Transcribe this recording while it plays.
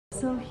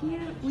So here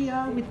we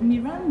are with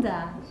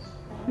Miranda.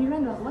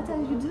 Miranda, what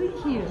are you doing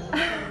here?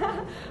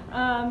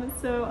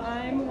 So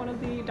I'm one of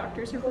the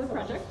doctors here for the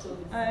project.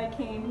 I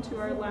came to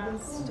our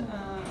last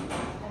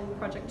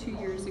project 2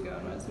 years ago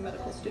and I was a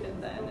medical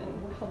student then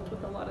and helped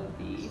with a lot of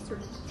the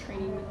sort of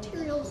training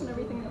materials and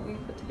everything that we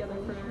put together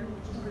for everyone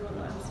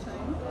last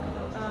time.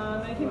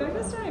 I came back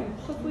this time,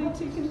 hopefully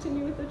to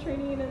continue with the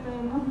training, and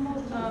then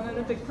I'm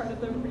a big part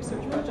of the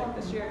research project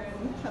this year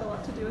and had a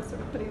lot to do with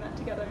sort of putting that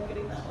together and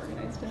getting that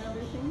organized and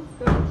everything.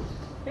 So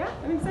yeah,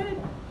 I'm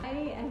excited.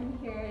 I am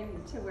here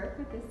to work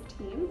with this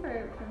team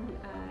from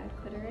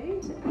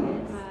Clitoraid.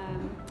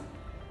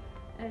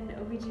 I'm an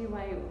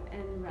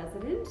OBGYN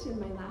resident in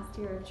my last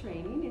year of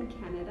training in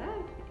Canada,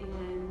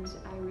 and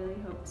I really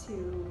hope to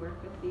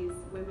work with these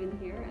women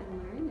here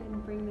and learn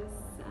and bring this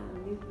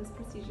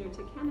procedure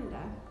to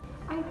Canada.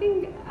 I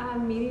think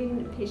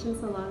meeting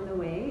patients along the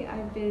way.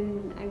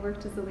 I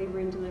worked as a labor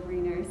and delivery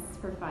nurse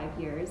for 5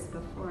 years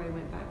before I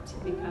went back to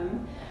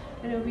become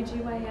an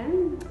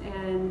OBGYN,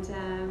 and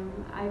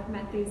I've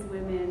met these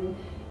women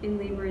in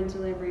labor and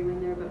delivery when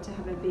they're about to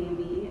have a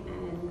baby,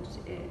 and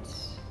it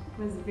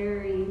was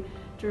very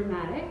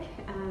dramatic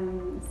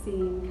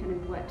seeing kind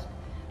of what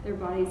their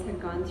bodies had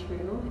gone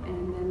through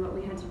and then what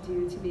we had to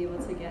do to be able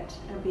to get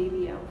a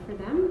baby out for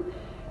them.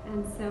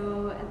 And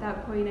so at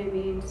that point I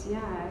made,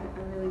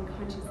 a really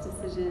conscious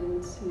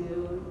decision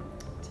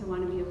to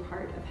want to be a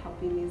part of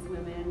helping these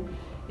women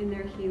in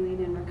their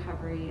healing and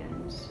recovery.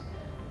 And so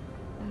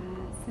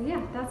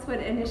that's what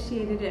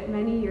initiated it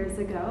many years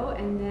ago.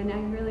 And then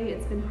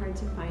it's been hard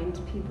to find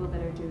people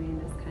that are doing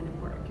this kind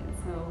of work. And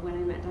so when I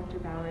met Dr.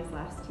 Bowers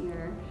last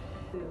year,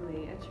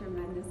 really a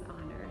tremendous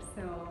honor.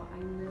 So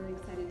I'm really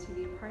excited to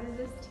be a part of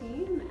this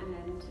team, and I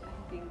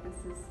think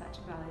this is such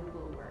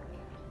valuable work.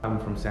 I'm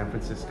from San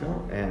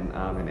Francisco, and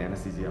I'm an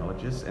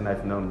anesthesiologist, and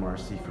I've known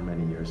Marcy for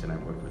many years, and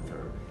I've worked with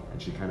her,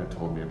 and she kind of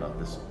told me about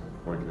this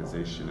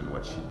organization and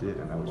what she did,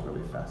 and I was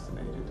really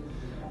fascinated.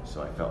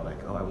 So I felt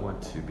like, I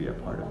want to be a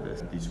part of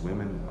this. These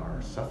women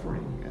are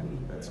suffering,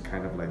 and that's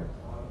kind of like,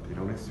 they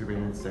don't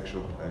experience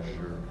sexual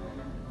pleasure.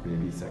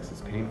 Maybe sex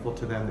is painful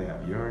to them, they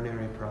have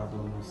urinary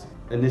problems.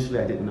 Initially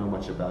I didn't know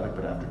much about it,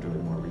 but after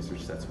doing more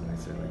research, that's when I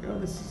said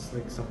this is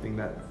like something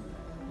that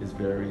is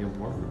very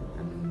important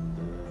and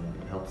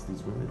it helps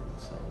these women.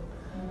 So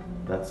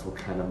that's what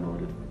kind of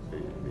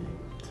motivated me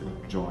to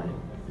join.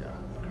 Yeah.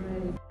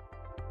 Great.